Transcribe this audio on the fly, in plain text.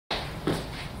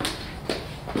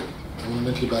I'm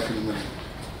meant to be back in a minute.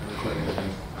 I'm recording again.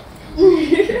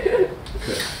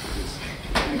 Okay.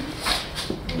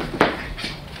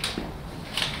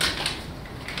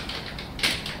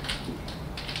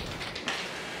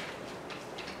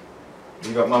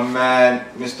 You got my man,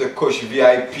 Mr. Kush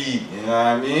VIP, you know what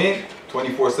I mean?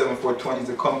 24/7 420 is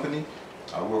the company.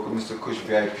 I work with Mr. Kush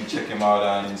VIP. Check him out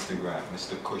on Instagram,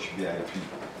 Mr. Kush VIP.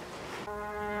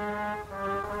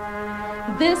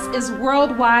 This is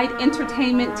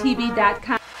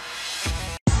WorldwideEntertainmentTV.com.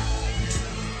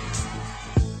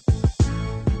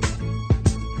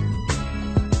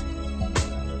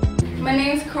 My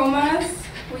name's Chromas.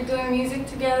 We're doing music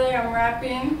together. I'm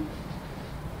rapping.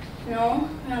 You know,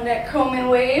 on that Chroman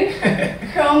wave.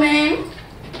 Chroman.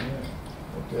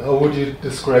 Okay. How would you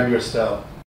describe your style?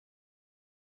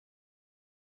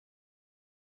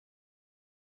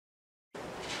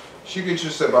 She can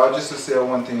just say, but I'll just to say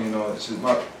one thing, you know, it's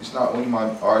not only my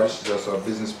artist, she's also a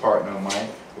business partner of mine.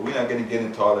 But we're not going to get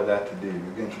into all of that today.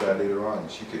 We'll get into that later on.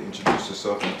 She could introduce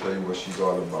herself and tell you what she's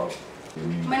all about.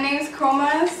 My name's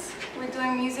Chromas. We're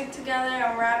doing music together.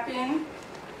 I'm rapping.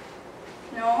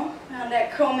 You know, on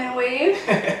that Chroman wave.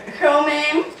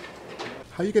 Chroman.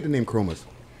 How you get the name Chromas?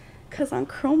 Cause I'm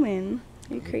Chroman.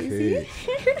 Are you crazy? Okay.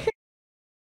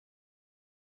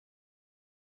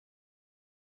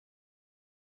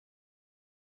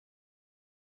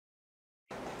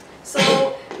 So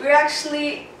we're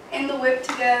actually in the whip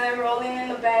together, rolling in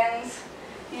the Benz.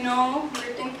 You know,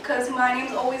 because my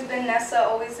name's always been Nessa.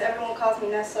 Everyone calls me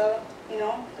Nessa. You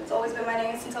know, it's always been my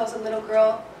name since I was a little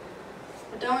girl.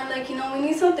 But then we're like, you know, we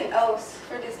need something else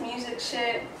for this music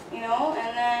shit, you know?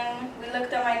 And then we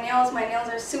looked at my nails. My nails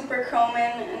are super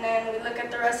Chroman. And then we look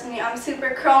at the rest of me. I'm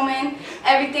super Chroman.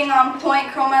 Everything on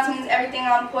point. Chromas means everything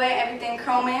on point, everything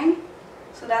Chroman.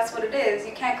 So that's what it is.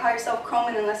 You can't call yourself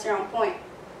Chroman unless you're on point.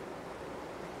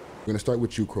 I'm gonna start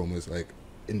with you, Chromas, like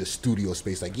in the studio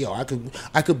space. Like, yo, I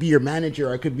could be your manager.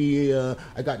 I could be,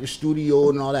 I got your studio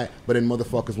and all that. But then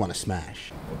motherfuckers want to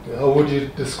smash. Okay. How would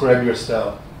you describe your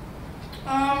style?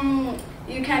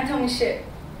 You can't tell me shit.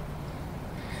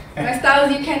 My style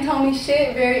is you can't tell me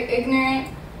shit. Very ignorant,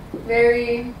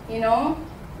 very, you know,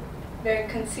 very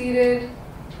conceited,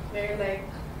 very like,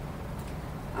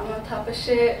 I'm on top of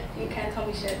shit. You can't tell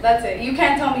me shit. That's it. You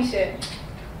can't tell me shit.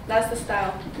 That's the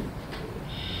style.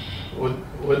 What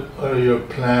are your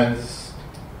plans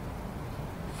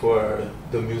for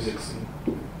the music scene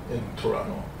in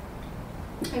Toronto?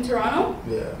 In Toronto?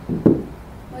 Yeah.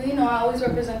 Well, you know, I always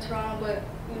represent Toronto, but,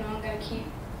 you know, I'm going to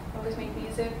always make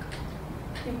music,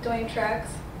 keep doing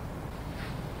tracks.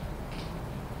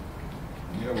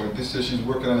 Yeah, well, this year she's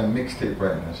working on a mixtape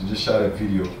right now. She just shot a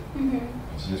video.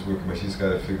 She's just working, but she's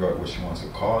got to figure out what she wants to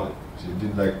call it. She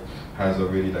has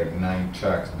already 9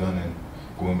 tracks done and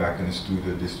going back in the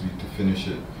studio this week to finish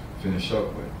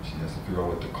up, but she has to figure out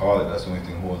what to call it. That's the only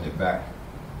thing holding it back.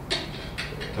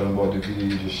 Tell them about the video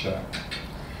you just shot.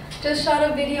 Just shot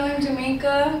a video in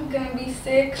Jamaica, gonna be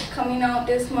sick, coming out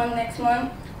this month, next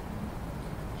month.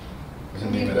 What's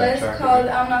the name of that Blessed, track? called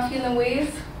I'm Not Feeling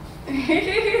Waves.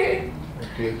 Okay.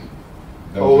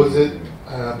 How was it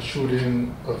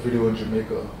shooting a video in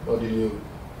Jamaica? How did you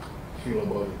feel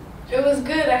about it? It was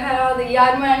good. I had all the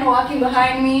yard men walking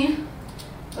behind me.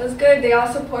 It was good. They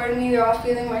all supported me. They're all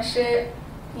feeling my shit.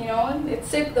 You know, it's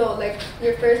sick though. Like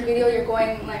your first video, you're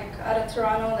going out of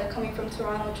Toronto, coming from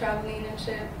Toronto, traveling and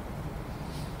shit.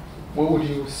 What would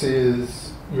you say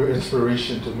is your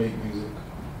inspiration to make music?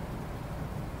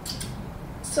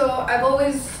 So I've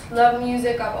always loved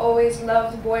music. I've always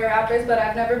loved boy rappers, but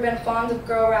I've never been fond of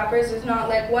girl rappers. There's not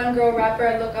one girl rapper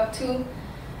I look up to.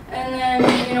 And then,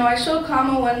 you know, I showed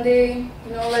Kama one day,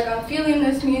 you know, I'm feeling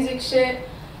this music shit.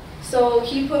 So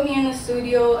he put me in the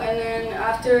studio, and then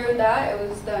after that, it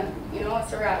was done. You know,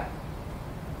 it's a wrap.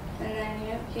 And then,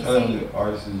 yeah, he Tell them the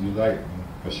artists you like,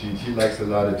 but she likes a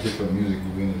lot of different music.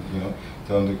 You know,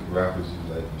 tell them the rappers you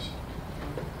like.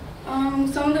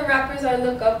 Some of the rappers I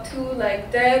look up to, like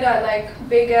Dead, I like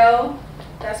Big L.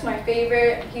 That's my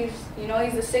favorite. He's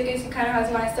the sickest. He kind of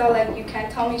has my style. You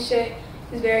can't tell me shit.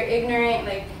 He's very ignorant.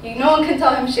 No one can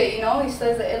tell him shit. You know, he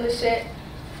says the illest shit.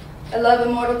 I love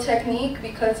Immortal Technique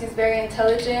because he's very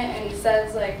intelligent and he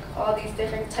says all these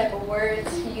different type of words.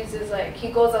 He uses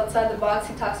he goes outside the box.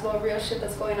 He talks about real shit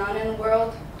that's going on in the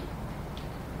world.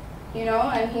 You know,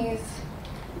 and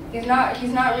he's not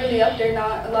really up there.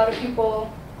 Not a lot of people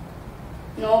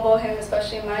know about him,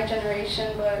 especially in my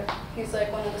generation, but he's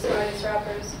one of the smartest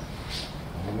rappers.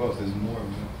 Who else? There's more,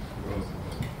 man. Who else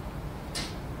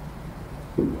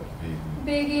is there?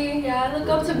 Biggie, yeah, I look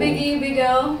up to Biggie, Big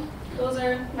L. Those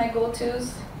are my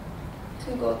go-tos.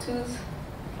 2 go-tos.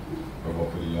 What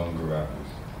about for the younger rappers?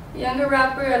 Younger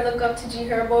rapper, I look up to G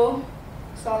Herbo.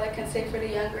 That's all I can say for the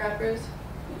young rappers.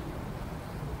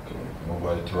 Okay. What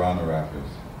about the Toronto rappers?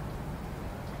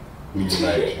 Who you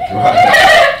like? Toronto?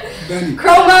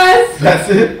 Chromas. That's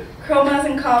it? Chromas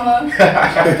and Comma.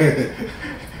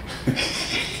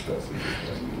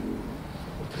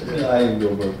 I ain't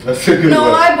go, bro. That's a good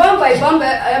No, one.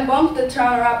 I bump the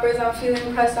Toronto rappers. I'm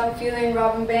feeling Press, I'm feeling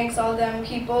Robin Banks, all them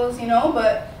peoples, you know,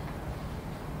 but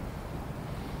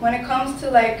when it comes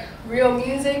to like real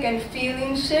music and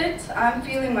feeling shit, I'm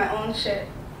feeling my own shit.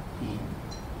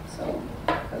 So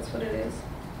that's what it is.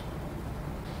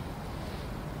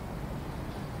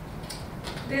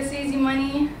 This Easy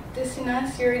Money, this and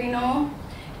us, you already know.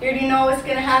 You already know what's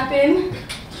gonna happen.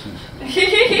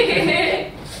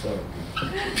 Okay.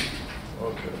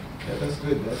 Yeah, that's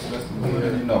good. That's more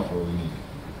than enough for what we need.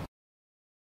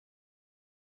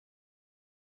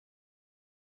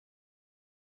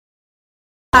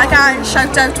 I got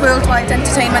shout out Worldwide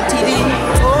Entertainment TV.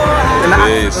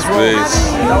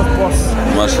 Peace.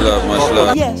 Much love.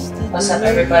 What's up,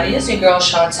 everybody? It's your girl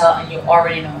Chantel, and you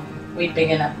already know we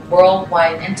bigging up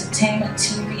Worldwide Entertainment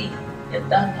TV. You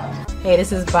done know. Hey,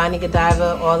 this is Bonnie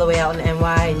Godiva, all the way out in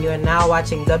NY, and you are now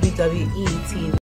watching WWE TV.